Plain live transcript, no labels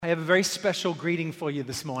I have a very special greeting for you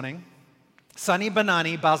this morning. Sani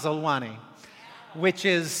Banani Bazalwani, which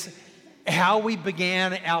is how we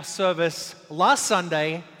began our service last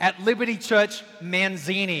Sunday at Liberty Church,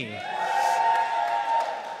 Manzini.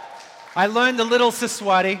 I learned a little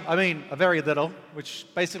Siswati, a very little, which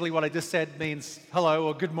basically what I just said means hello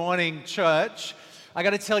or good morning, church. I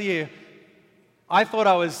got to tell you, I thought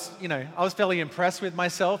I was fairly impressed with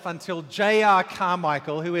myself until J.R.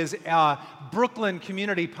 Carmichael, who is our Brooklyn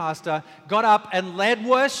community pastor, got up and led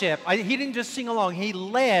worship. He didn't just sing along, he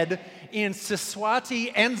led in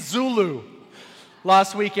Siswati and Zulu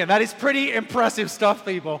last weekend. That is pretty impressive stuff,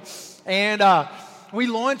 people. And we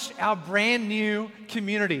launched our brand new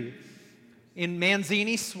community in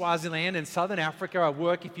Manzini, Swaziland, in Southern Africa. Our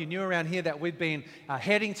work, if you're new around here, that we've been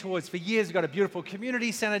heading towards for years. We've got a beautiful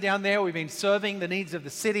community center down there. We've been serving the needs of the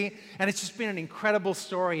city, and it's just been an incredible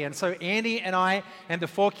story. And so Andy and I and the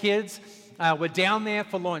 4 kids were down there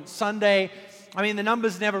for launch Sunday. The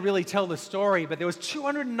numbers never really tell the story, but there was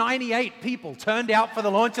 298 people turned out for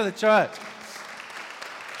the launch of the church,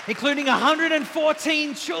 including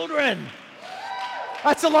 114 children.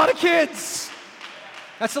 That's a lot of kids.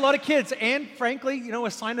 That's a lot of kids, and frankly,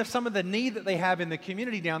 a sign of some of the need that they have in the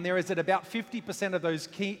community down there is that about 50% of those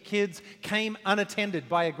kids came unattended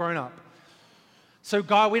by a grown-up. So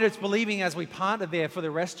God, we're just believing as we partner there for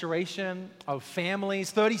the restoration of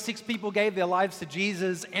families. 36 people gave their lives to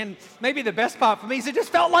Jesus, and maybe the best part for me is it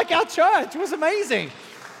just felt like our church. It was amazing.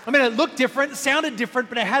 It looked different, sounded different,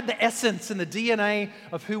 but it had the essence and the DNA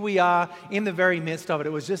of who we are in the very midst of it.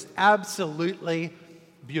 It was just absolutely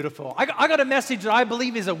beautiful. I got a message that I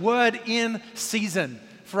believe is a word in season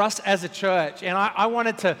for us as a church, and I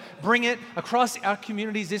wanted to bring it across our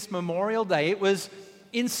communities this Memorial Day. It was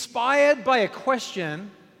inspired by a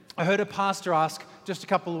question I heard a pastor ask just a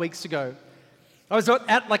couple of weeks ago. I was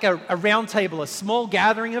at a round table, a small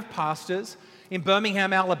gathering of pastors in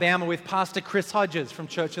Birmingham, Alabama, with Pastor Chris Hodges from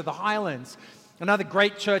Church of the Highlands, another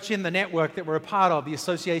great church in the network that we're a part of, the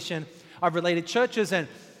Association of Related Churches. And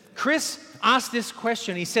Chris asked this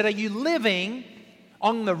question. He said, are you living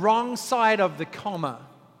on the wrong side of the comma?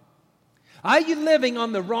 Are you living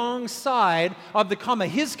on the wrong side of the comma?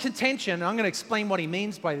 His contention, and I'm going to explain what he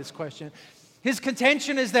means by this question. His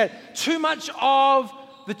contention is that too much of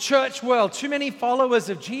the church world, too many followers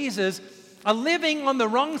of Jesus are living on the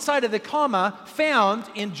wrong side of the comma found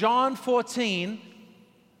in John 14,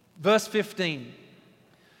 verse 15.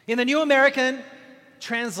 In the New American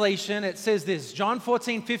Translation, it says this, John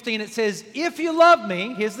 14:15, it says, if you love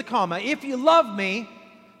me, here's the comma, if you love me,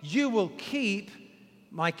 you will keep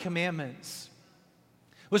my commandments.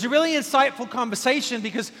 It was a really insightful conversation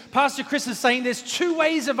because Pastor Chris is saying there's 2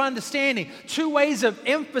 ways of understanding, 2 ways of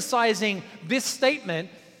emphasizing this statement,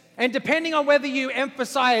 and depending on whether you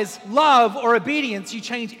emphasize love or obedience, you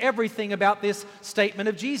change everything about this statement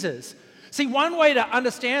of Jesus. See, one way to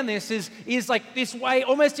understand this is like this way,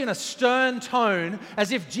 almost in a stern tone,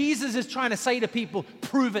 as if Jesus is trying to say to people,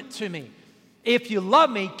 prove it to me. If you love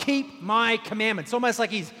me, keep my commandments. Almost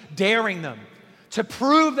like he's daring them to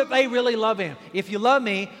prove that they really love him. If you love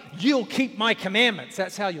me, you'll keep my commandments.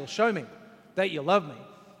 That's how you'll show me that you love me.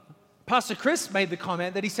 Pastor Chris made the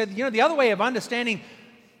comment that he said, the other way of understanding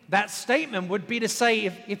that statement would be to say,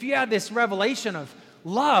 if you had this revelation of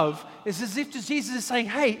love, is as if Jesus is saying,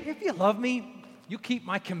 hey, if you love me, you keep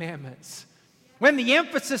my commandments. When the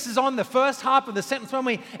emphasis is on the first half of the sentence, when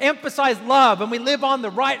we emphasize love and we live on the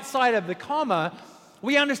right side of the comma,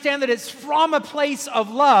 we understand that it's from a place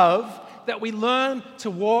of love that we learn to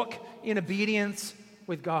walk in obedience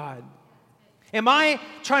with God. Am I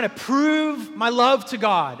trying to prove my love to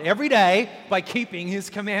God every day by keeping his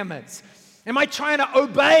commandments? Am I trying to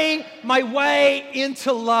obey my way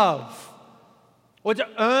into love? Or to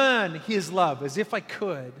earn his love as if I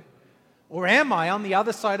could? Or am I on the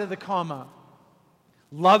other side of the comma,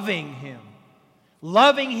 loving him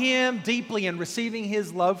deeply and receiving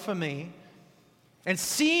his love for me, and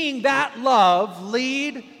seeing that love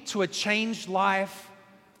lead to a changed life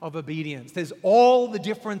of obedience? There's all the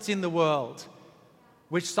difference in the world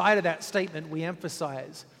which side of that statement we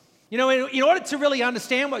emphasize. In order to really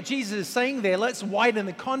understand what Jesus is saying there, let's widen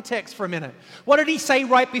the context for a minute. What did he say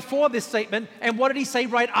right before this statement, and what did he say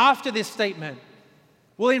right after this statement?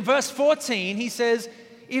 Well, in verse 14, he says,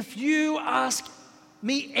 if you ask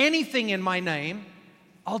me anything in my name,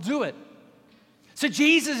 I'll do it. So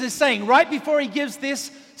Jesus is saying, right before he gives this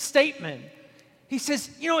statement, he says,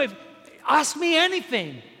 ask me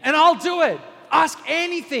anything, and I'll do it. Ask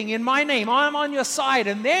anything in my name. I'm on your side.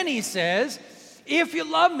 And then he says, if you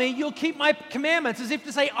love me, you'll keep my commandments, as if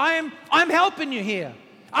to say, I'm helping you here.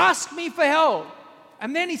 Ask me for help.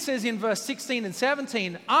 And then he says in verse 16 and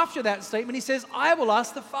 17, after that statement, he says, I will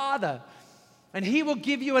ask the Father, and he will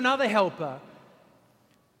give you another helper,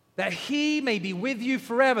 that he may be with you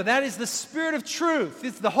forever. That is the Spirit of truth.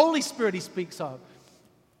 It's the Holy Spirit he speaks of,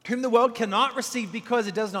 whom the world cannot receive because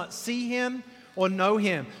it does not see him or know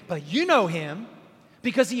him. But you know him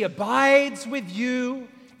because he abides with you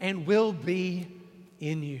and will be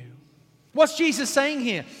in you. What's Jesus saying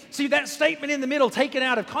here? See, that statement in the middle, taken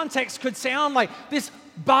out of context, could sound like this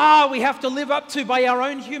bar we have to live up to by our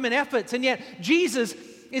own human efforts. And yet Jesus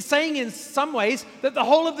is saying in some ways that the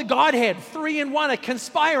whole of the Godhead, 3 in 1, are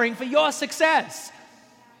conspiring for your success.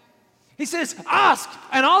 He says, ask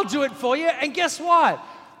and I'll do it for you. And guess what?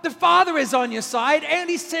 The Father is on your side and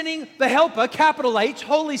he's sending the helper, capital H,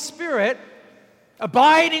 Holy Spirit,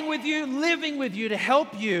 abiding with you, living with you to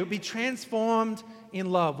help you be transformed in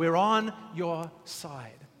love. We're on your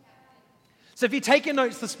side. So if you're taking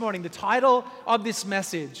notes this morning, the title of this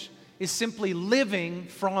message is simply Living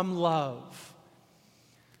from Love.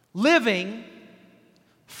 Living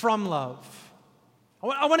from love.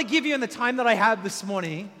 I want to give you, in the time that I have this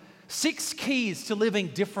morning, 6 keys to living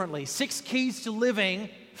differently, 6 keys to living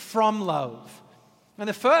from love. And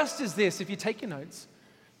the first is this, if you take your notes.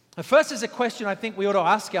 The first is a question I think we ought to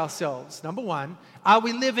ask ourselves. Number 1, are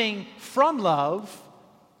we living from love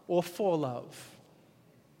or for love?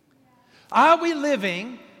 Are we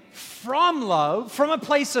living from love, from a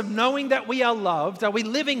place of knowing that we are loved? Are we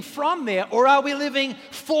living from there, or are we living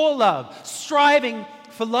for love, striving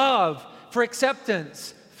for love, for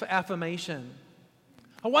acceptance, for affirmation?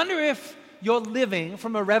 I wonder if you're living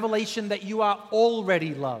from a revelation that you are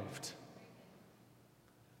already loved.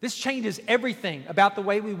 This changes everything about the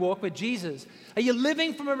way we walk with Jesus. Are you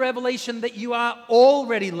living from a revelation that you are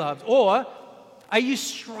already loved, or are you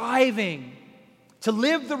striving to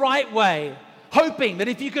live the right way, hoping that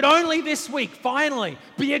if you could only this week, finally,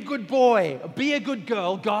 be a good boy, be a good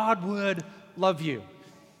girl, God would love you?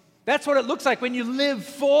 That's what it looks like when you live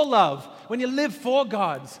for love, when you live for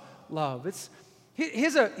God's love.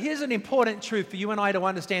 Here's an important truth for you and I to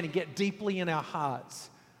understand and get deeply in our hearts,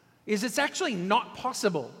 is it's actually not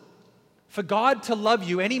possible for God to love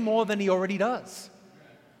you any more than he already does.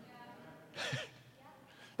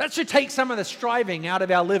 That should take some of the striving out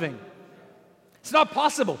of our living. It's not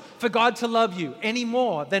possible for God to love you any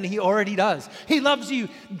more than he already does. He loves you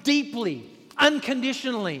deeply,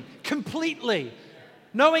 unconditionally, completely.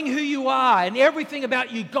 Knowing who you are and everything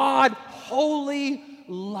about you, God wholly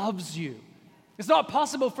loves you. It's not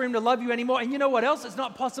possible for him to love you anymore. And you know what else? It's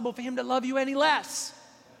not possible for him to love you any less.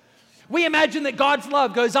 We imagine that God's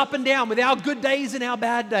love goes up and down with our good days and our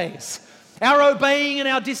bad days, our obeying and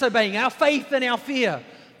our disobeying, our faith and our fear.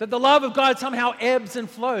 That the love of God somehow ebbs and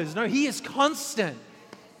flows. No, he is constant.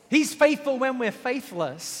 He's faithful when we're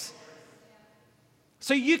faithless.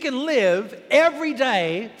 So you can live every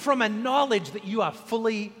day from a knowledge that you are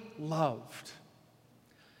fully loved.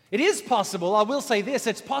 It is possible, I will say this,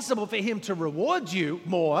 it's possible for him to reward you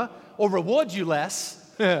more or reward you less,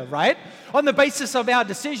 right? On the basis of our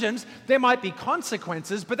decisions, there might be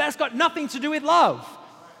consequences, but that's got nothing to do with love.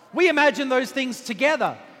 We imagine those things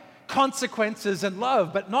together. Consequences and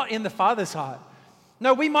love, but not in the Father's heart.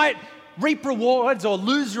 No, we might reap rewards or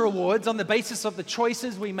lose rewards on the basis of the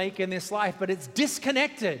choices we make in this life, but it's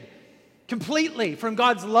disconnected completely from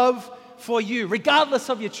God's love for you. Regardless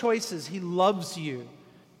of your choices, he loves you.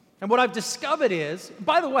 And what I've discovered is,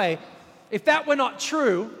 by the way, if that were not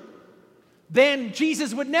true, then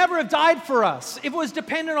Jesus would never have died for us. If it was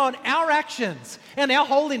dependent on our actions and our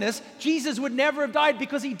holiness, Jesus would never have died,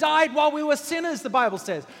 because he died while we were sinners, the Bible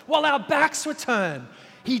says. While our backs were turned,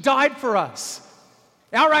 he died for us.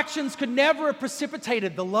 Our actions could never have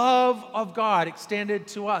precipitated the love of God extended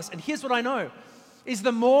to us. And here's what I know, is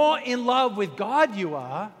the more in love with God you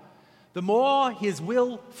are, the more his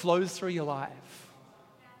will flows through your life.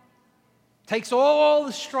 Takes all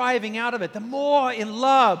the striving out of it. The more in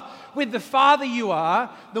love with the Father you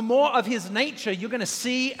are, the more of his nature you're going to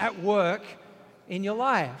see at work in your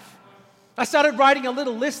life. I started writing a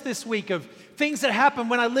little list this week of things that happen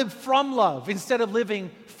when I live from love instead of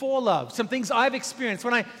living for love. Some things I've experienced.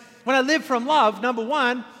 When I live from love, number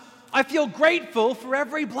 1, I feel grateful for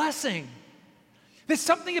every blessing. There's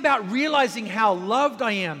something about realizing how loved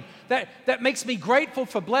I am that makes me grateful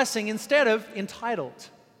for blessing instead of entitled.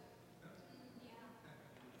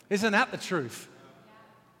 Isn't that the truth?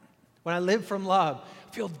 When I live from love,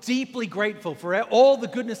 I feel deeply grateful for all the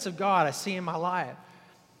goodness of God I see in my life.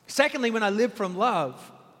 Secondly, when I live from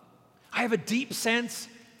love, I have a deep sense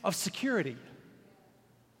of security.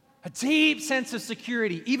 A deep sense of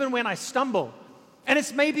security, even when I stumble. And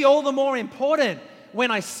it's maybe all the more important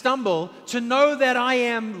when I stumble, to know that I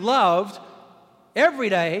am loved every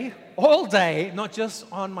day, all day, not just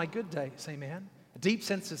on my good days. Amen. A deep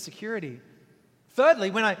sense of security.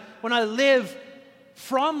 Thirdly, when I live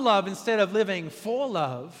from love instead of living for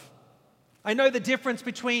love, I know the difference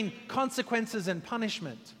between consequences and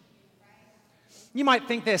punishment. You might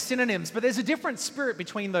think they're synonyms, but there's a different spirit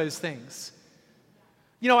between those things.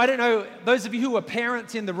 You know, I don't know, those of you who are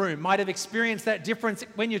parents in the room might have experienced that difference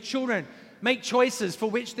when your children make choices for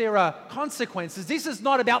which there are consequences. This is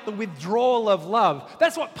not about the withdrawal of love.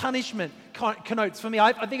 That's what punishment connotes for me.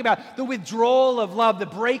 I think about the withdrawal of love, the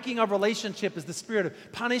breaking of relationship is the spirit of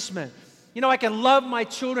punishment. You know, I can love my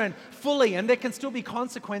children fully and there can still be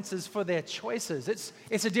consequences for their choices.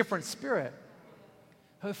 It's a different spirit.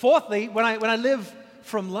 Fourthly, when I live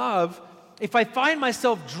from love, if I find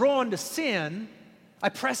myself drawn to sin, I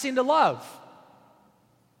press into love.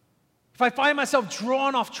 If I find myself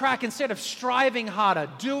drawn off track, instead of striving harder,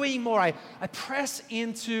 doing more, I press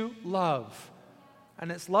into love.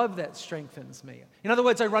 And it's love that strengthens me. In other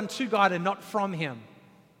words, I run to God and not from Him,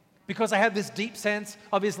 because I have this deep sense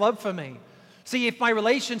of His love for me. See, if my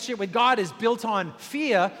relationship with God is built on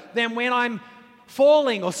fear, then when I'm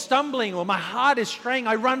falling or stumbling or my heart is straying,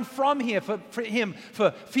 I run from Him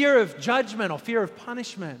for fear of judgment or fear of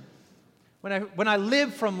punishment. When I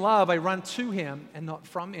live from love, I run to Him and not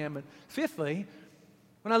from Him. And fifthly,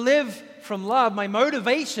 when I live from love, my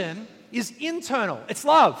motivation is internal. It's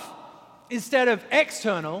love instead of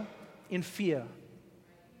external in fear.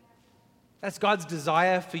 That's God's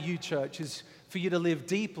desire for you, church, is for you to live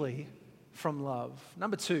deeply from love.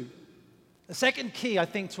 Number two, the second key, I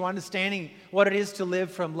think, to understanding what it is to live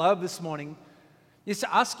from love this morning is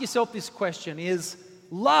to ask yourself this question: is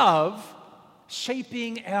love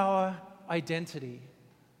shaping our identity?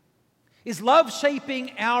 Is love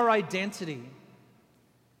shaping our identity?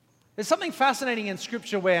 There's something fascinating in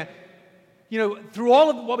Scripture where, you know, through all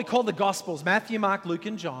of what we call the Gospels, Matthew, Mark, Luke,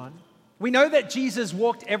 and John, we know that Jesus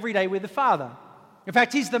walked every day with the Father. In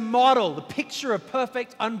fact, He's the model, the picture of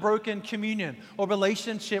perfect, unbroken communion or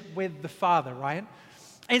relationship with the Father, right?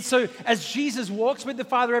 And so as Jesus walks with the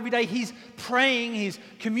Father every day, He's praying, He's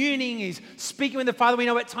communing, He's speaking with the Father. We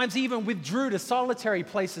know at times He even withdrew to solitary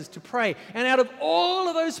places to pray. And out of all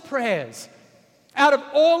of those prayers, out of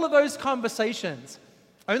all of those conversations,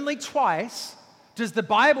 only twice does the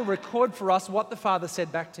Bible record for us what the Father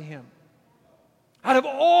said back to Him. Out of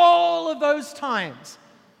all of those times,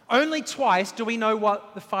 only twice do we know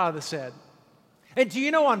what the Father said. And do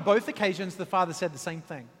you know on both occasions the Father said the same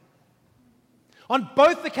thing? On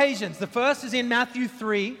both occasions, the first is in Matthew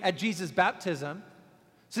 3 at Jesus' baptism.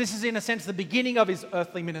 So this is in a sense the beginning of His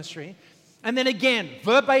earthly ministry. And then again,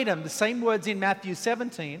 verbatim, the same words in Matthew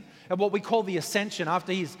 17 at what we call the ascension,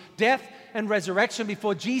 after His death and resurrection,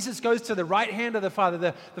 before Jesus goes to the right hand of the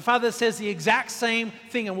Father. The Father says the exact same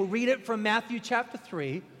thing, and we'll read it from Matthew chapter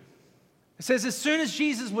 3. It says, as soon as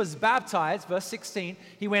Jesus was baptized, verse 16,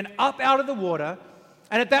 He went up out of the water,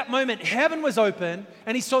 and at that moment heaven was open,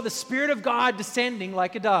 and He saw the Spirit of God descending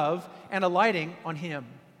like a dove and alighting on Him.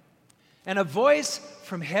 And a voice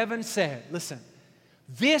from heaven said, listen,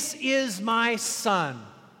 this is my Son,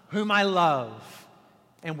 whom I love,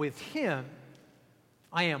 and with Him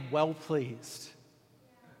I am well pleased.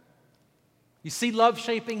 You see love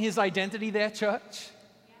shaping His identity there, church?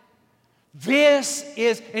 This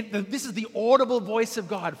is the audible voice of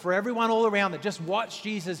God for everyone all around that just watched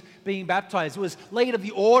Jesus being baptized. It was later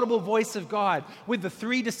the audible voice of God with the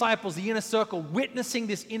three disciples, the inner circle, witnessing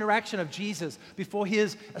this interaction of Jesus before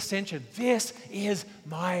His ascension. This is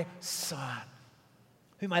my Son,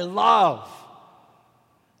 whom I love,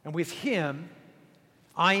 and with Him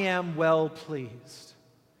I am well pleased.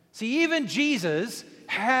 See, even Jesus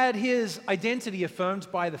had His identity affirmed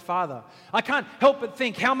by the Father. I can't help but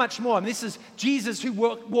think how much more, and this is Jesus who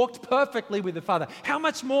walked perfectly with the Father. How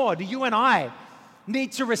much more do you and I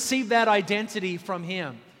need to receive that identity from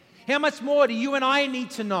Him? How much more do you and I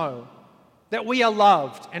need to know that we are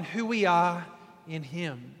loved and who we are in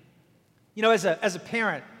Him? You know, as a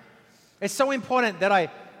parent, it's so important that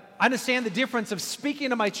I understand the difference of speaking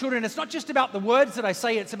to my children. It's not just about the words that I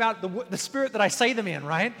say, it's about the spirit that I say them in,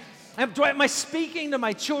 right? Am I speaking to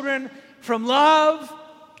my children from love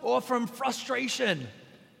or from frustration?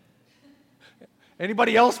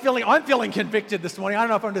 Anybody else I'm feeling convicted this morning. I don't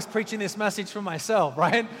know if I'm just preaching this message for myself,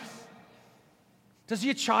 right? Does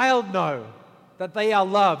your child know that they are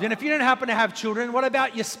loved? And if you don't happen to have children, what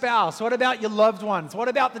about your spouse? What about your loved ones? What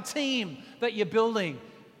about the team that you're building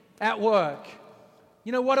at work?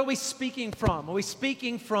 You know, what are we speaking from? Are we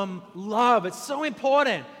speaking from love? It's so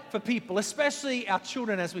important for people, especially our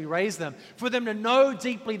children as we raise them, for them to know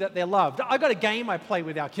deeply that they're loved. I got a game I play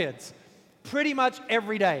with our kids pretty much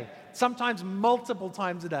every day, sometimes multiple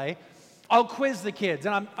times a day. I'll quiz the kids,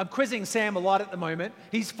 and I'm quizzing Sam a lot at the moment.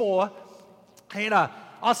 He's 4, and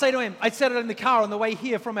I'll say to him, I said it in the car on the way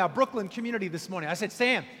here from our Brooklyn community this morning. I said,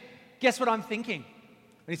 Sam, guess what I'm thinking?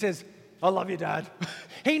 And he says, I love you, Dad.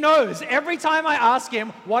 He knows every time I ask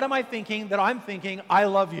him, what am I thinking, that I'm thinking, I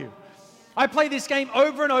love you. I play this game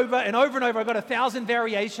over and over and over and over. I've got 1,000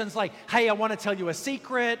 variations like, hey, I want to tell you a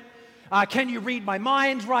secret. Can you read my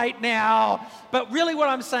mind right now? But really what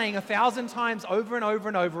I'm saying 1,000 times over and over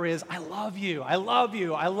and over is, I love you, I love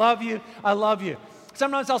you, I love you, I love you.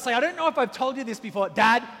 Sometimes I'll say, I don't know if I've told you this before.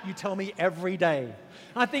 Dad, you tell me every day. And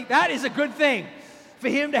I think that is a good thing for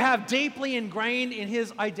him to have deeply ingrained in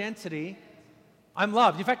his identity. I'm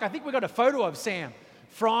loved. In fact, I think we got a photo of Sam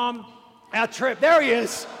from our trip. There he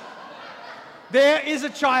is. There is a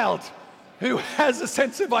child who has a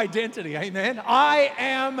sense of identity. Amen. I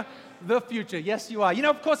am the future. Yes, you are.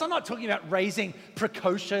 Of course, I'm not talking about raising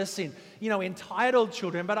precocious and, entitled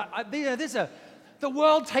children, but the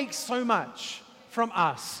world takes so much from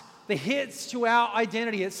us. The hits to our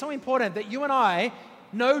identity. It's so important that you and I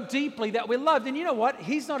know deeply that we're loved. And you know what?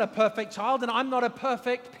 He's not a perfect child, and I'm not a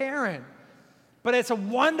perfect parent. But it's a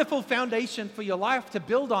wonderful foundation for your life to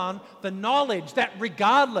build on, the knowledge that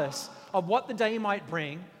regardless of what the day might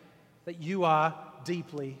bring, that you are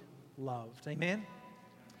deeply loved. Amen?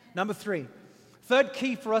 Number 3, third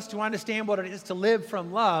key for us to understand what it is to live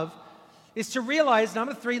from love is to realize,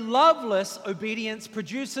 number 3, loveless obedience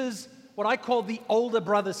produces what I call the older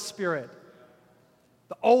brother spirit.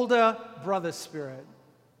 The older brother spirit.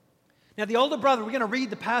 Now, the older brother, we're going to read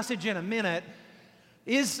the passage in a minute,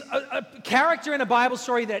 is a character in a Bible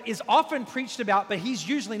story that is often preached about, but he's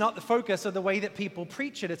usually not the focus of the way that people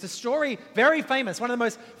preach it. It's a story, very famous, one of the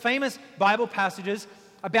most famous Bible passages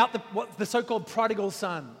about the so-called prodigal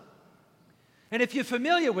son. And if you're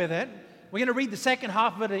familiar with it, we're going to read the second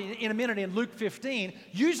half of it in a minute in Luke 15.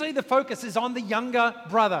 Usually the focus is on the younger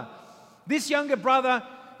brother. This younger brother,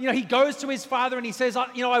 he goes to his father and he says,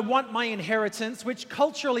 I want my inheritance, which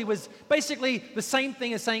culturally was basically the same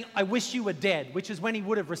thing as saying, I wish you were dead, which is when he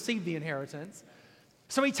would have received the inheritance.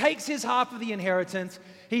 So he takes his half of the inheritance,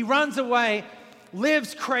 he runs away,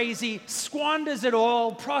 lives crazy, squanders it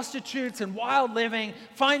all, prostitutes and wild living,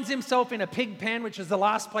 finds himself in a pig pen, which is the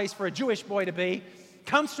last place for a Jewish boy to be,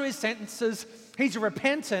 comes to his senses, he's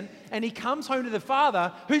repentant, and he comes home to the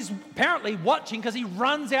father, who's apparently watching because he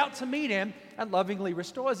runs out to meet him and lovingly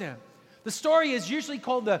restores him. The story is usually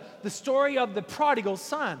called the story of the prodigal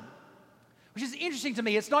son, which is interesting to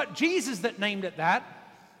me. It's not Jesus that named it that.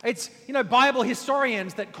 It's, Bible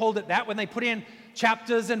historians that called it that when they put in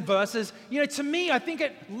chapters and verses. To me, I think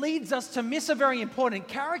it leads us to miss a very important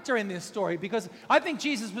character in this story, because I think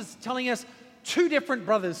Jesus was telling us 2 different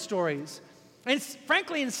brothers' stories. And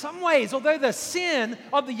frankly, in some ways, although the sin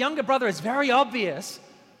of the younger brother is very obvious,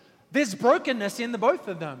 there's brokenness in the both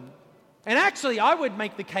of them. And actually, I would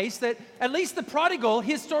make the case that at least the prodigal,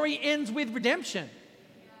 his story ends with redemption.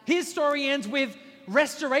 His story ends with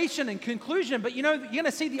restoration and conclusion. But you're going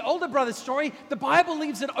to see the older brother's story, the Bible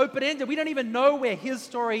leaves it open-ended. We don't even know where his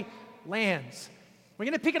story lands. We're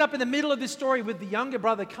going to pick it up in the middle of this story with the younger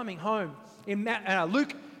brother coming home. In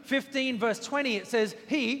Luke 15, verse 20, it says,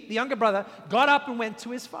 he, the younger brother, got up and went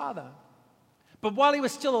to his father. But while he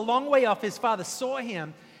was still a long way off, his father saw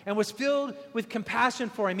him and was filled with compassion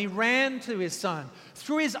for him. He ran to his son,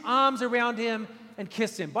 threw his arms around him, and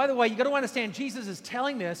kissed him. By the way, you've got to understand, Jesus is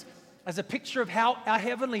telling this as a picture of how our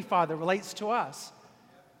Heavenly Father relates to us.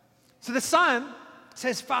 So the son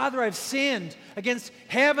says, Father, I've sinned against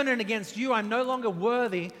heaven and against you. I'm no longer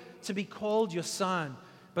worthy to be called your son.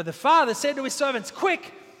 But the father said to his servants,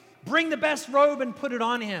 quick, bring the best robe and put it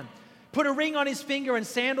on him. Put a ring on his finger and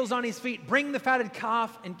sandals on his feet. Bring the fatted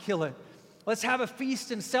calf and kill it. Let's have a feast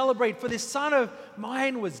and celebrate, for this son of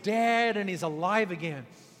mine was dead and is alive again.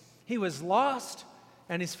 He was lost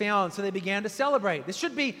and is found. So they began to celebrate. This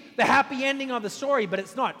should be the happy ending of the story, but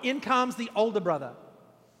it's not. In comes the older brother.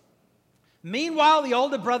 Meanwhile, the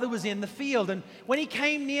older brother was in the field, and when he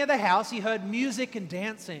came near the house, he heard music and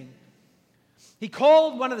dancing. He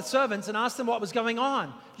called one of the servants and asked them what was going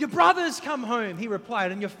on. Your brother's come home, he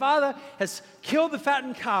replied, and your father has killed the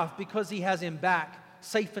fattened calf because he has him back,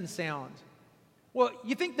 safe and sound. Well,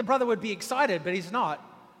 you think the brother would be excited, but he's not.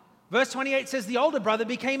 Verse 28 says the older brother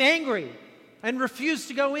became angry and refused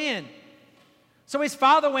to go in. So his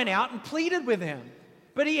father went out and pleaded with him.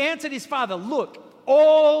 But he answered his father, look,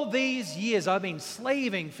 all these years I've been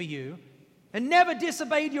slaving for you and never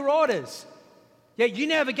disobeyed your orders. Yeah, you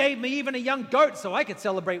never gave me even a young goat so I could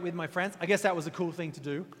celebrate with my friends. I guess that was a cool thing to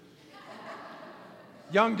do.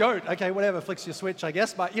 Young goat, okay, whatever, flicks your switch, I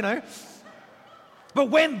guess, but you know.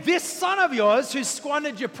 But when this son of yours who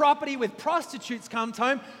squandered your property with prostitutes comes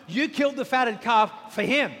home, you killed the fatted calf for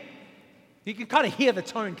him. You can kind of hear the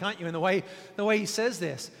tone, can't you, in the way he says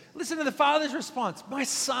this. Listen to the father's response. My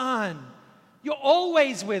son, you're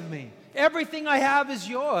always with me. Everything I have is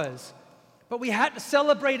yours. But we had to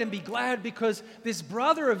celebrate and be glad because this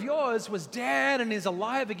brother of yours was dead and is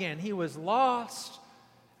alive again. He was lost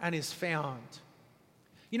and is found.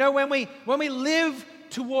 You know, when we live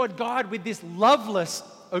toward God with this loveless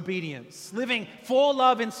obedience, living for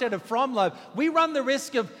love instead of from love, we run the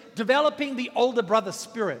risk of developing the older brother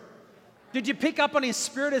spirit. Did you pick up on his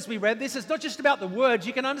spirit as we read this? It's not just about the words.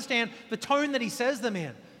 You can understand the tone that he says them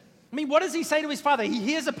in. I mean, what does he say to his father? He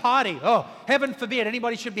hears a party. Oh, heaven forbid,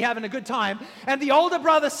 anybody should be having a good time. And the older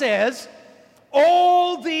brother says,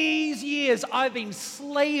 all these years I've been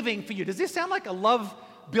slaving for you. Does this sound like a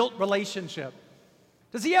love-built relationship?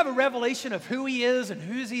 Does he have a revelation of who he is and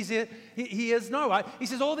whose he is? No. He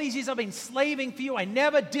says, all these years I've been slaving for you. I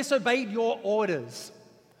never disobeyed your orders.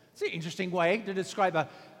 It's an interesting way to describe a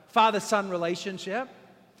father-son relationship.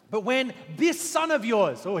 But when this son of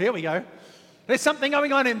yours, oh, here we go. There's something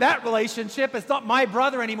going on in that relationship. It's not my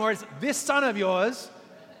brother anymore. It's this son of yours.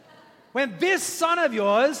 When this son of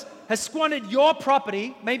yours has squandered your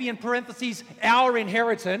property, maybe in parentheses, our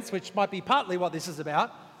inheritance, which might be partly what this is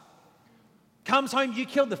about, comes home, you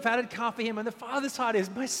killed the fatted calf for him, and the father's heart is,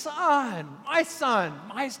 my son,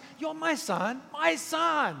 you're my son, my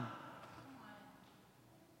son,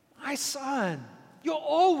 my son. You're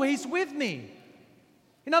always with me.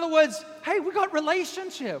 In other words, hey, we got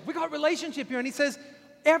relationship. We got relationship here. And he says,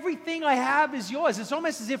 everything I have is yours. It's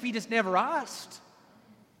almost as if he just never asked.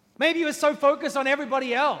 Maybe he was so focused on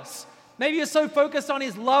everybody else. Maybe he was so focused on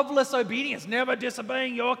his loveless obedience, never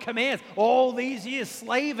disobeying your commands, all these years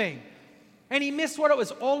slaving. And he missed what it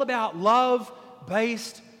was all about,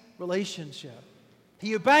 love-based relationship.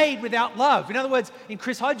 He obeyed without love. In other words, in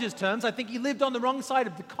Chris Hodges' terms, I think he lived on the wrong side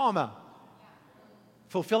of the comma.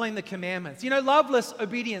 Fulfilling the commandments. You know, loveless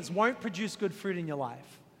obedience won't produce good fruit in your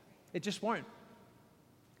life. It just won't.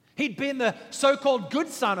 He'd been the so-called good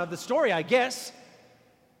son of the story, I guess.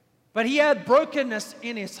 But he had brokenness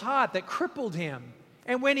in his heart that crippled him.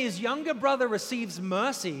 And when his younger brother receives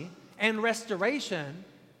mercy and restoration,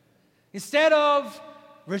 instead of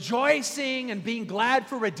rejoicing and being glad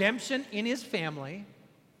for redemption in his family,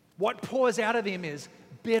 what pours out of him is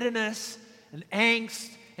bitterness and angst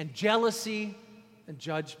and jealousy and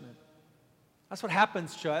judgment. That's what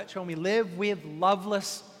happens, church, when we live with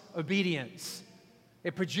loveless obedience.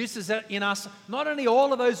 It produces in us not only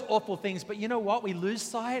all of those awful things, but you know what? We lose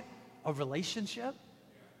sight of relationship,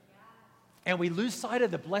 and we lose sight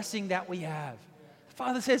of the blessing that we have. The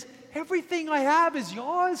Father says, everything I have is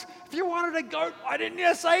yours. If you wanted a goat, why didn't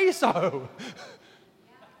you say so?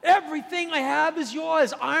 Everything I have is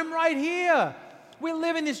yours. I'm right here. We're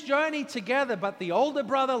living this journey together, but the older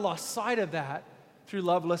brother lost sight of that through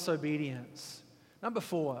loveless obedience. Number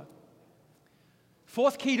 4.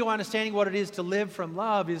 Fourth key to understanding what it is to live from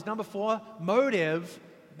love is, number 4, motive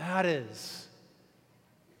matters.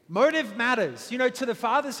 Motive matters. You know, to the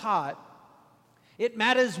Father's heart, it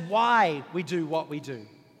matters why we do what we do.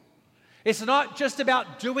 It's not just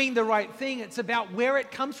about doing the right thing, it's about where it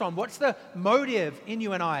comes from. What's the motive in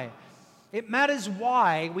you and I? It matters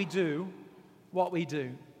why we do what we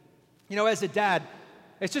do. You know, as a dad,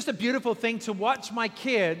 it's just a beautiful thing to watch my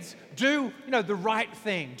kids do, the right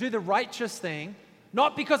thing, do the righteous thing,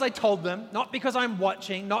 not because I told them, not because I'm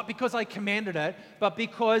watching, not because I commanded it, but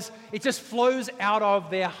because it just flows out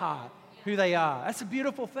of their heart, who they are. That's a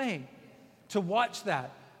beautiful thing, to watch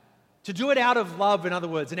that, to do it out of love, in other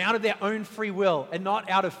words, and out of their own free will, and not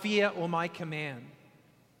out of fear or my command.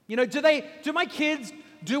 You know, do my kids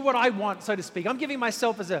do what I want, so to speak? I'm giving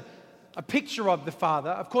myself as a picture of the Father.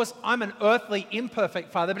 Of course, I'm an earthly,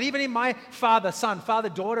 imperfect father, but even in my father-son,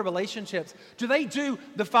 father-daughter relationships, do they do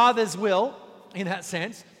the Father's will, in that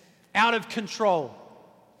sense, out of control?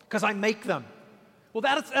 Because I make them. Well,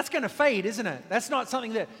 that's going to fade, isn't it? That's not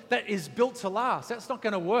something that is built to last. That's not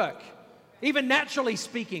going to work. Even naturally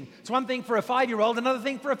speaking, it's one thing for a 5-year-old, another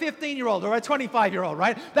thing for a 15-year-old or a 25-year-old,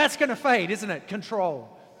 right? That's going to fade, isn't it? Control.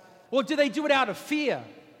 Or do they do it out of fear?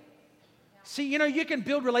 See, you can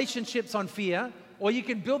build relationships on fear, or you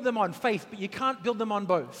can build them on faith, but you can't build them on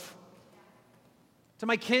both. Do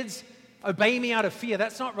my kids obey me out of fear?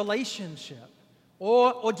 That's not relationship.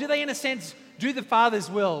 Or do they, in a sense, do the Father's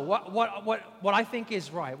will? What I think is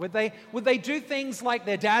right. Would they do things like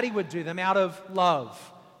their daddy would do them out of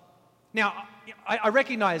love? Now, I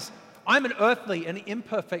recognize I'm an earthly and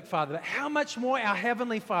imperfect father, but how much more our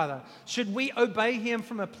Heavenly Father should we obey Him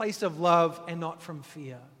from a place of love and not from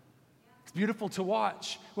fear? It's beautiful to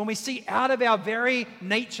watch when we see out of our very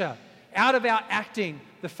nature, out of our acting,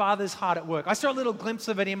 the Father's heart at work. I saw a little glimpse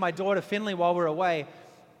of it in my daughter Finley while we were away.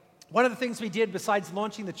 One of the things we did besides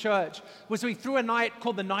launching the church was we threw a night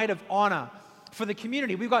called the Night of Honor for the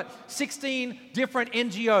community. We've got 16 different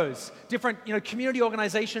NGOs, different community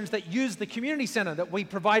organizations that use the community center that we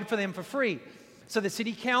provide for them for free. So the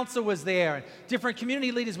city council was there, and different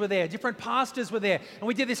community leaders were there, different pastors were there. And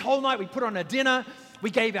we did this whole night. We put on a dinner. We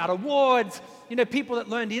gave out awards. People that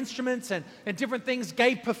learned instruments and different things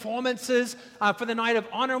gave performances for the Night of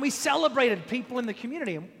Honor. And we celebrated people in the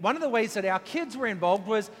community. And one of the ways that our kids were involved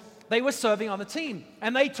was they were serving on the team,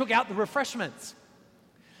 and they took out the refreshments.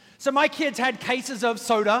 So my kids had cases of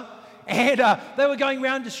soda, and they were going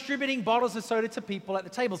around distributing bottles of soda to people at the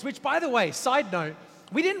tables, which, by the way, side note,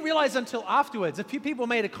 we didn't realize until afterwards. A few people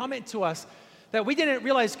made a comment to us that we didn't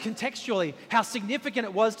realize contextually how significant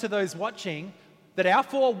it was to those watching that our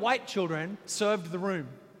 4 white children served the room.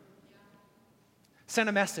 Sent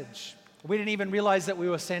a message. We didn't even realize that we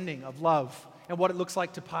were sending of love and what it looks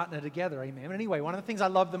like to partner together, amen. But anyway, one of the things I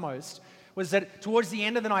loved the most was that towards the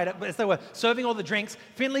end of the night, as they were serving all the drinks,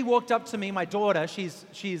 Finley walked up to me, my daughter, she's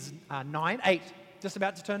 8, just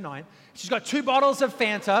about to turn 9. She's got 2 bottles of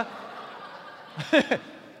Fanta.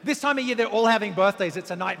 This time of year, they're all having birthdays.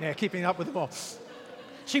 It's a nightmare keeping up with them all.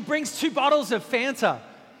 She brings 2 bottles of Fanta.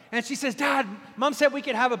 And she says, Dad, Mum said we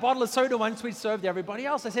could have a bottle of soda once we'd served everybody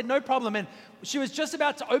else. I said, no problem. And she was just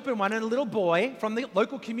about to open one, and a little boy from the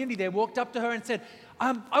local community there walked up to her and said,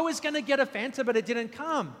 I was going to get a Fanta, but it didn't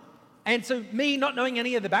come. And so me, not knowing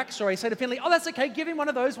any of the backstory, said to Finley, oh, that's okay, give him one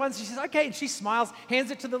of those ones. She says, okay, and she smiles, hands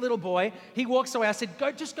it to the little boy. He walks away. I said,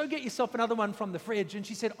 just go get yourself another one from the fridge. And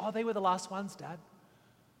she said, oh, they were the last ones, Dad.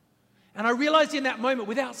 And I realized in that moment,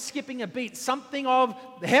 without skipping a beat, something of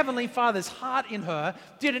the Heavenly Father's heart in her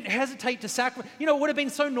didn't hesitate to sacrifice. It would have been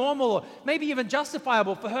so normal or maybe even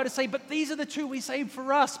justifiable for her to say, but these are the 2 we saved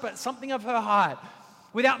for us. But something of her heart,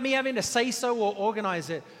 without me having to say so or organize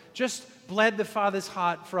it, just bled the Father's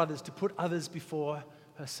heart for others, to put others before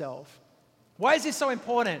herself. Why is this so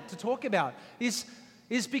important to talk about? Is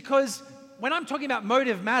because when I'm talking about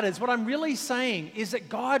motive matters, what I'm really saying is that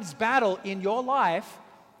God's battle in your life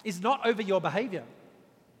is not over your behavior.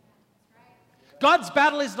 God's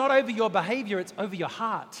battle is not over your behavior, it's over your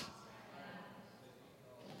heart.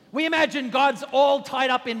 We imagine God's all tied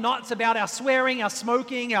up in knots about our swearing, our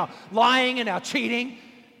smoking, our lying, and our cheating.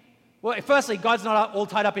 Well, firstly, God's not all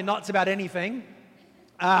tied up in knots about anything.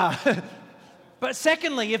 But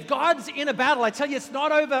secondly, if God's in a battle, I tell you, it's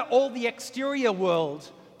not over all the exterior world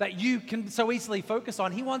that you can so easily focus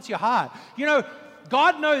on. He wants your heart.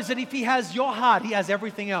 God knows that if He has your heart, He has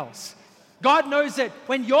everything else. God knows that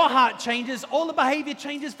when your heart changes, all the behavior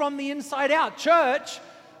changes from the inside out. Church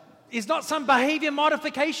is not some behavior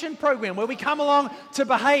modification program where we come along to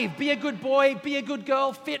behave, be a good boy, be a good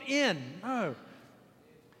girl, fit in. No.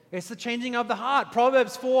 It's the changing of the heart.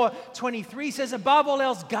 Proverbs 4:23 says, above all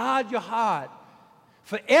else, guard your heart,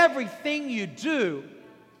 for everything you do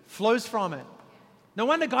flows from it. No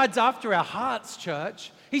wonder God's after our hearts,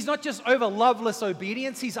 church. He's not just over loveless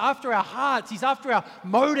obedience. He's after our hearts. He's after our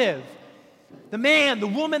motive. The man, the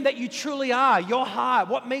woman that you truly are, your heart,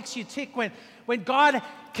 what makes you tick. When God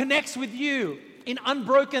connects with you in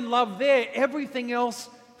unbroken love there, everything else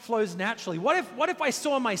flows naturally. What if I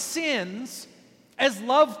saw my sins as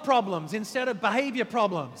love problems instead of behavior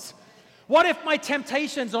problems? What if my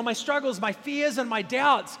temptations or my struggles, my fears and my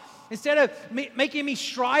doubts, instead of making me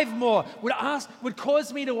strive more, would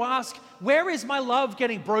cause me to ask, where is my love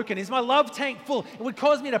getting broken? Is my love tank full? It would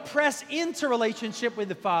cause me to press into relationship with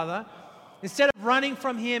the Father instead of running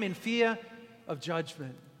from Him in fear of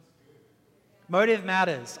judgment. Motive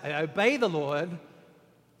matters. I obey the Lord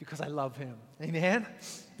because I love Him. Amen?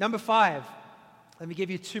 Number 5, let me give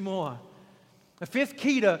you 2 more. The 5th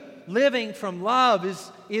key to living from love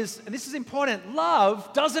is, and this is important,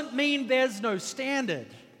 love doesn't mean there's no standard.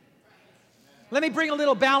 Let me bring a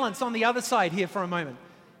little balance on the other side here for a moment.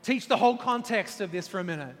 Teach the whole context of this for a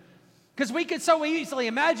minute. Because we could so easily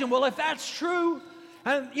imagine, well, if that's true,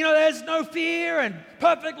 and there's no fear, and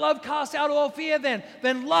perfect love casts out all fear,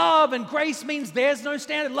 then love and grace means there's no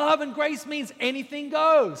standard. Love and grace means anything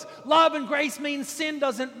goes. Love and grace means sin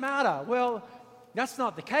doesn't matter. Well, that's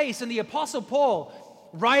not the case. And the Apostle Paul,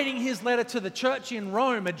 writing his letter to the church in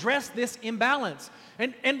Rome, addressed this imbalance.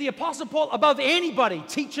 And the Apostle Paul, above anybody,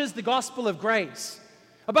 teaches the gospel of grace.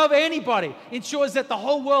 Above anybody, ensures that the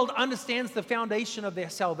whole world understands the foundation of their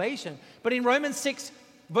salvation. But in Romans 6,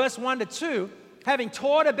 verse 1 to 2, having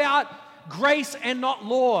taught about grace and not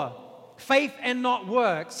law, faith and not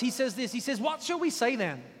works, he says this, he says, what shall we say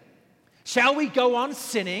then? Shall we go on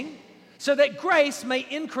sinning so that grace may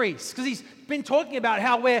increase? Because he's been talking about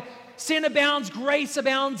how where sin abounds, grace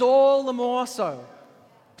abounds all the more so.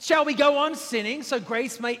 Shall we go on sinning so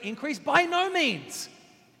grace may increase? By no means.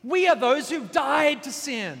 We are those who've died to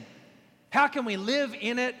sin. How can we live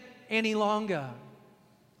in it any longer?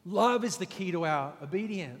 Love is the key to our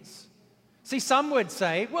obedience. See, some would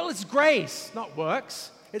say, well, it's grace, not works.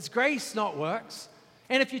 It's grace, not works.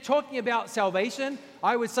 And if you're talking about salvation,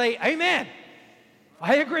 I would say, amen.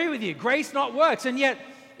 I agree with you. Grace, not works. And yet,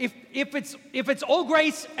 if it's all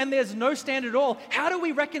grace and there's no standard at all, how do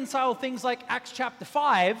we reconcile things like Acts chapter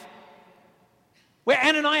 5, where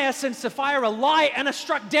Ananias and Sapphira lie and are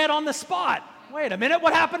struck dead on the spot? Wait a minute,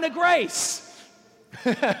 what happened to grace?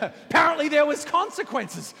 Apparently there was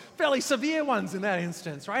consequences, fairly severe ones in that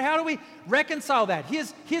instance, right? How do we reconcile that?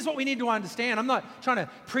 Here's what we need to understand. I'm not trying to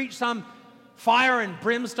preach some fire and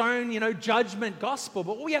brimstone, judgment gospel,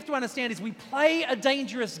 but what we have to understand is we play a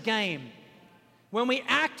dangerous game when we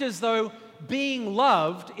act as though being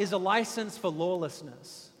loved is a license for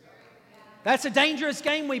lawlessness. That's a dangerous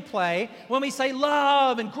game we play when we say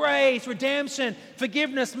love and grace, redemption,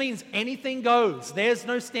 forgiveness means anything goes. There's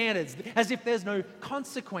no standards, as if there's no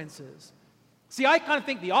consequences. See, I kind of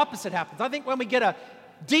think the opposite happens. I think when we get a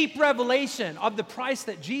deep revelation of the price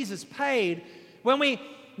that Jesus paid, when we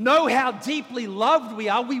know how deeply loved we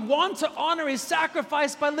are, we want to honor his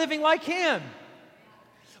sacrifice by living like him.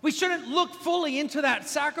 We shouldn't look fully into that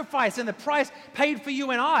sacrifice and the price paid for you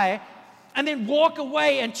and I, and then walk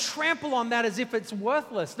away and trample on that as if it's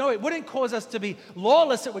worthless. No, it wouldn't cause us to be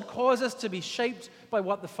lawless. It would cause us to be shaped by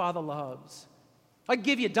what the Father loves. I can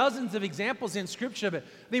give you dozens of examples in Scripture, but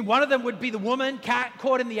one of them would be the woman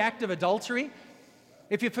caught in the act of adultery.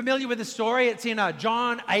 If you're familiar with the story, it's in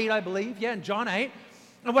John 8, I believe. Yeah, in John 8.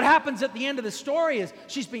 And what happens at the end of the story is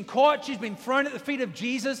she's been caught, she's been thrown at the feet of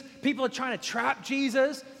Jesus. People are trying to trap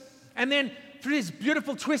Jesus. And then through this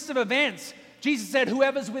beautiful twist of events, Jesus said,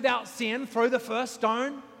 whoever's without sin, throw the first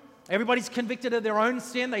stone. Everybody's convicted of their own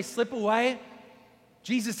sin. They slip away.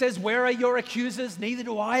 Jesus says, where are your accusers? Neither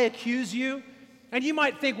do I accuse you. And you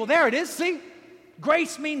might think, well, there it is. See,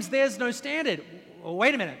 grace means there's no standard. Well,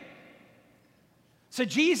 wait a minute. So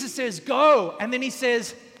Jesus says, go. And then he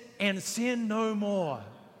says, and sin no more.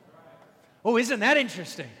 Oh, isn't that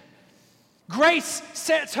interesting? Grace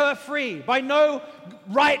sets her free by no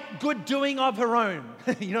right good doing of her own.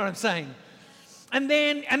 You know what I'm saying? And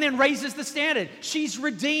then raises the standard. She's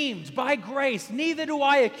redeemed by grace. Neither do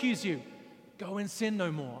I accuse you. Go and sin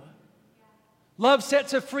no more. Love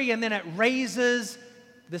sets her free, and then it raises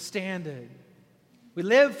the standard. We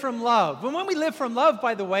live from love. And when we live from love,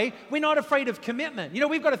 by the way, we're not afraid of commitment.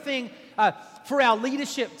 We've got a thing for our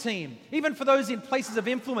leadership team, even for those in places of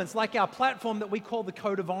influence, like our platform that we call the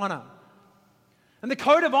Code of Honor. And the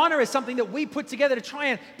Code of Honor is something that we put together to try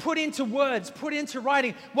and put into words, put into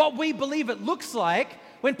writing, what we believe it looks like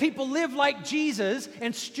when people live like Jesus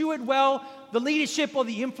and steward well the leadership or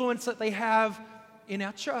the influence that they have in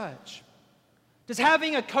our church. Does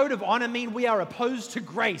having a Code of Honor mean we are opposed to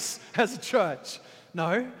grace as a church?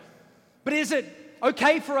 No. But is it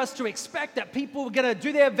okay for us to expect that people are going to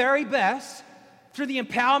do their very best through the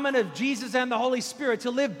empowerment of Jesus and the Holy Spirit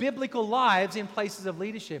to live biblical lives in places of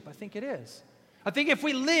leadership? I think it is. I think if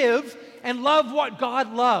we live and love what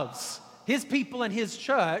God loves, his people and his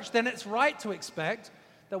church, then it's right to expect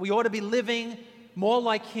that we ought to be living more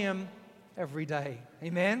like him every day.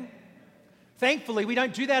 Amen? Thankfully, we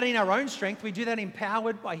don't do that in our own strength. We do that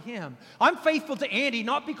empowered by him. I'm faithful to Andy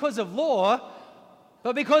not because of law,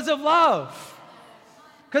 but because of love.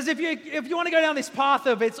 Because if you want to go down this path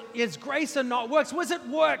of it's grace and not works, was it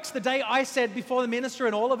works the day I said before the minister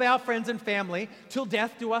and all of our friends and family, till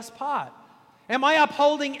death do us part? Am I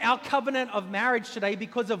upholding our covenant of marriage today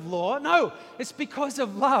because of law? No, it's because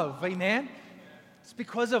of love, amen? It's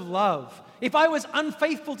because of love. If I was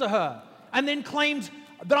unfaithful to her and then claimed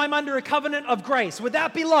that I'm under a covenant of grace, would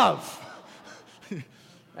that be love?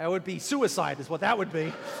 That would be suicide is what that would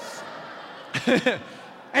be.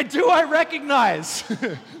 And do I recognize,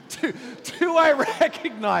 do I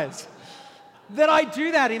recognize that I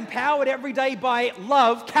do that empowered every day by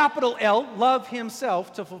love, capital L, love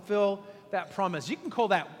himself to fulfill that promise? You can call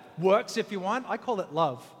that works if you want. I call it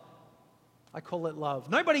love. I call it love.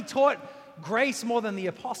 Nobody taught grace more than the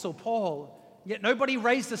Apostle Paul, yet nobody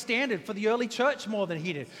raised the standard for the early church more than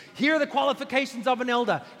he did. Here are the qualifications of an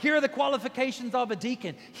elder. Here are the qualifications of a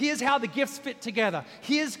deacon. Here's how the gifts fit together.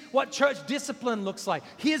 Here's what church discipline looks like.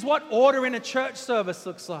 Here's what order in a church service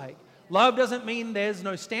looks like. love doesn't mean there's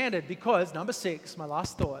no standard, because number 6, my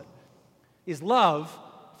last thought, is love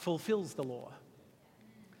fulfills the law.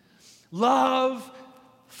 Love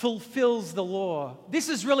fulfills the law. This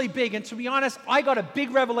is really big, and to be honest, I got a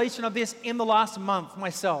big revelation of this in the last month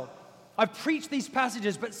myself. I've preached these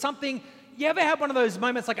passages, but you ever had one of those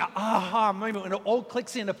moments, like an aha moment when it all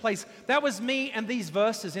clicks into place? That was me and these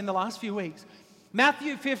verses in the last few weeks.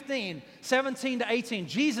 Matthew 15, 17 to 18,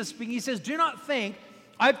 Jesus speaking, he says, "Do not think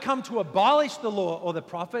I've come to abolish the law or the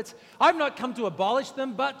prophets. I've not come to abolish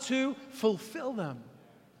them, but to fulfill them.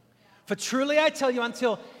 For truly I tell you,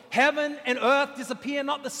 until heaven and earth disappear,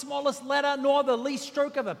 not the smallest letter nor the least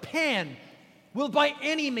stroke of a pen will by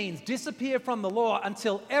any means disappear from the law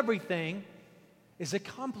until everything is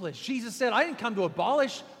accomplished." Jesus said, I didn't come to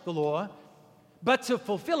abolish the law, but to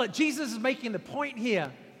fulfill it. Jesus is making the point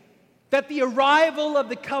here that the arrival of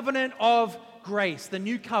the covenant of grace, the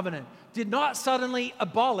new covenant, did not suddenly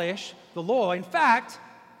abolish the law. In fact,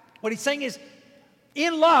 what he's saying is,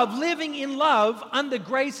 in love, living in love under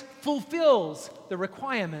grace fulfills the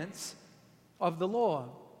requirements of the law.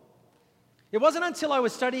 It wasn't until I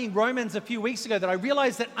was studying Romans a few weeks ago that I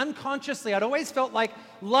realized that unconsciously I'd always felt like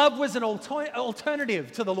love was an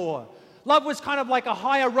alternative to the law. Love was kind of like a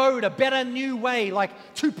higher road, a better new way, like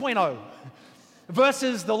 2.0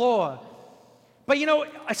 versus the law. But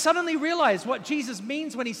I suddenly realized what Jesus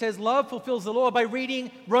means when he says love fulfills the law by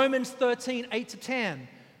reading Romans 13, 8 to 10.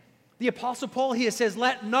 The Apostle Paul here says,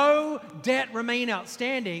 "Let no debt remain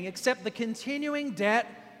outstanding except the continuing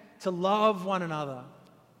debt to love one another.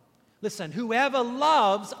 Listen, whoever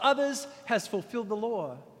loves others has fulfilled the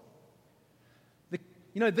law."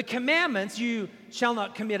 The commandments, you shall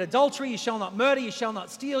not commit adultery, you shall not murder, you shall not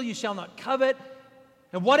steal, you shall not covet,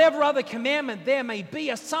 and whatever other commandment there may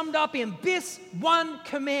be, are summed up in this one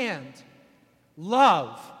command: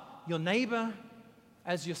 love your neighbor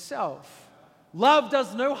as yourself. Love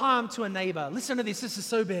does no harm to a neighbor. Listen to this is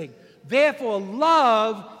so big. Therefore,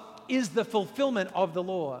 love is the fulfillment of the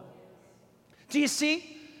law. Do you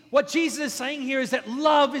see? What Jesus is saying here is that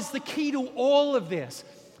love is the key to all of this.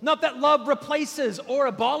 Not that love replaces or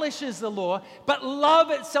abolishes the law, but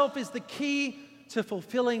love itself is the key to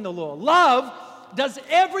fulfilling the law. Love does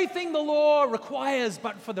everything the law requires,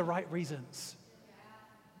 but for the right reasons.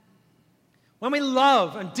 When we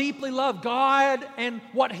love and deeply love God and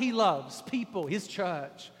what He loves, people, His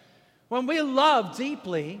church, when we love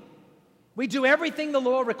deeply, we do everything the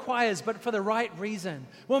law requires, but for the right reason.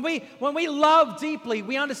 When we love deeply,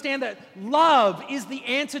 we understand that love is the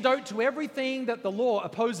antidote to everything that the law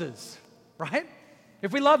opposes, right?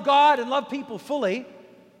 If we love God and love people fully,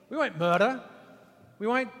 we won't murder, we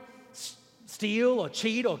won't steal or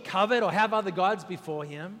cheat or covet or have other gods before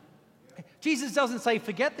Him. Jesus doesn't say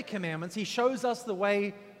forget the commandments. He shows us the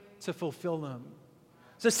way to fulfill them.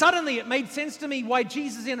 So suddenly it made sense to me why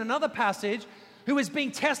Jesus, in another passage, who was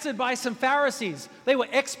being tested by some Pharisees. They were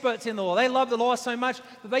experts in the law. They loved the law so much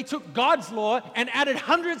that they took God's law and added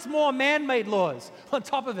hundreds more man-made laws on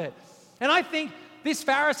top of it. And I think this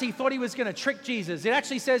Pharisee thought he was going to trick Jesus. It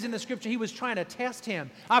actually says in the scripture he was trying to test him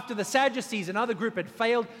after the Sadducees, another group, had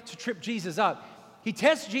failed to trip Jesus up. He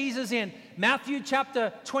tests Jesus in Matthew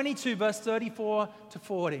chapter 22, verse 34 to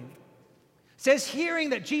 40. It says,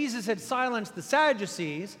 hearing that Jesus had silenced the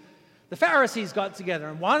Sadducees, the Pharisees got together,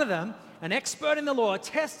 and one of them, an expert in the law,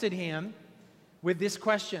 tested him with this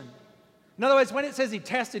question. In other words, when it says he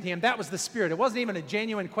tested him, that was the spirit. It wasn't even a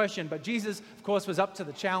genuine question, but Jesus, of course, was up to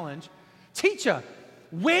the challenge. Teacher,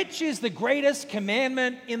 which is the greatest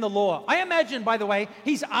commandment in the law? I imagine, by the way,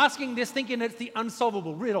 he's asking this thinking it's the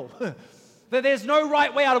unsolvable riddle. That there's no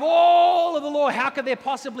right way out of all of the law. How could there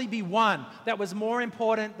possibly be one that was more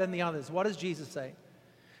important than the others? What does Jesus say?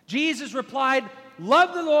 Jesus replied,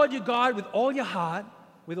 love the Lord your God with all your heart,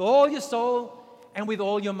 with all your soul, and with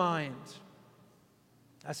all your mind.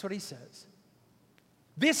 That's what he says.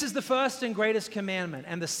 This is the first and greatest commandment.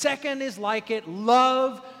 And the second is like it,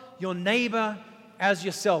 love your neighbor as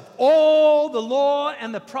yourself. All the law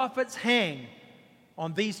and the prophets hang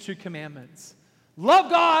on these two commandments.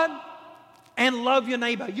 Love God and love your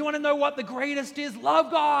neighbor. You want to know what the greatest is?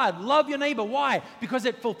 Love God, love your neighbor. Why? Because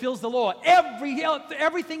it fulfills the law.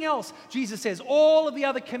 Everything else, Jesus says, all of the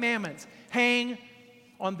other commandments hang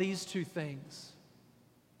on these two things.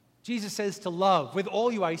 Jesus says to love with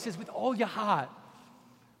all you are. He says with all your heart,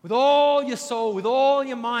 with all your soul, with all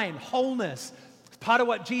your mind, wholeness. It's part of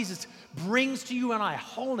what Jesus brings to you and I,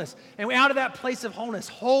 wholeness. And out of that place of wholeness,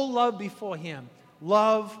 whole love before Him.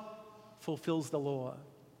 Love fulfills the law.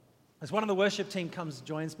 As one of the worship team comes and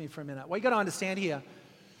joins me for a minute, what you got to understand here,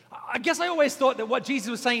 I guess I always thought that what Jesus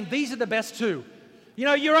was saying, these are the best two. You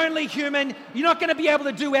know, you're only human. You're not going to be able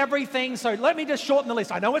to do everything. So let me just shorten the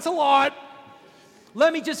list. I know it's a lot.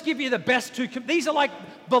 Let me just give you the best two. These are like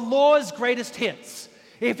the Law's greatest hits.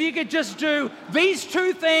 If you could just do these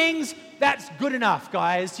two things, that's good enough,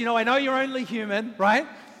 guys. You know, I know you're only human, right?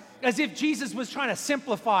 As if Jesus was trying to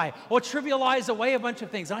simplify or trivialize away a bunch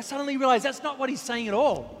of things. And I suddenly realized that's not what he's saying at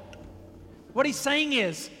all. What he's saying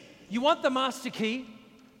is, you want the master key?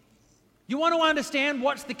 You want to understand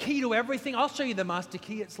what's the key to everything? I'll show you the master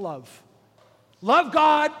key. It's love. Love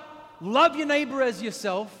God, love your neighbor as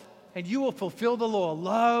yourself, and you will fulfill the law.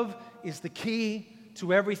 Love is the key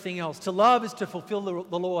to everything else. To love is to fulfill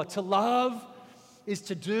the law. To love is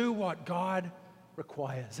to do what God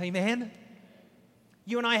requires. Amen?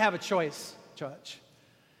 You and I have a choice, church,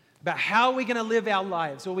 about how we're going to live our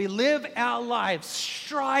lives. Will we live our lives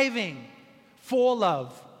striving for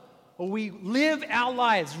love? Or we live our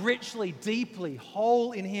lives richly, deeply,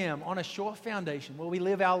 whole in Him on a sure foundation? Will we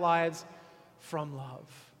live our lives from love?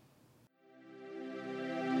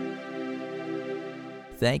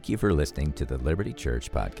 Thank you for listening to the Liberty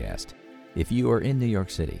Church podcast. If you are in New York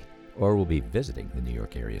City or will be visiting the New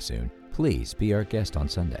York area soon, please be our guest on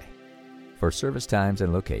Sunday. For service times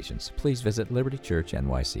and locations, please visit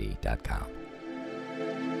libertychurchnyc.com.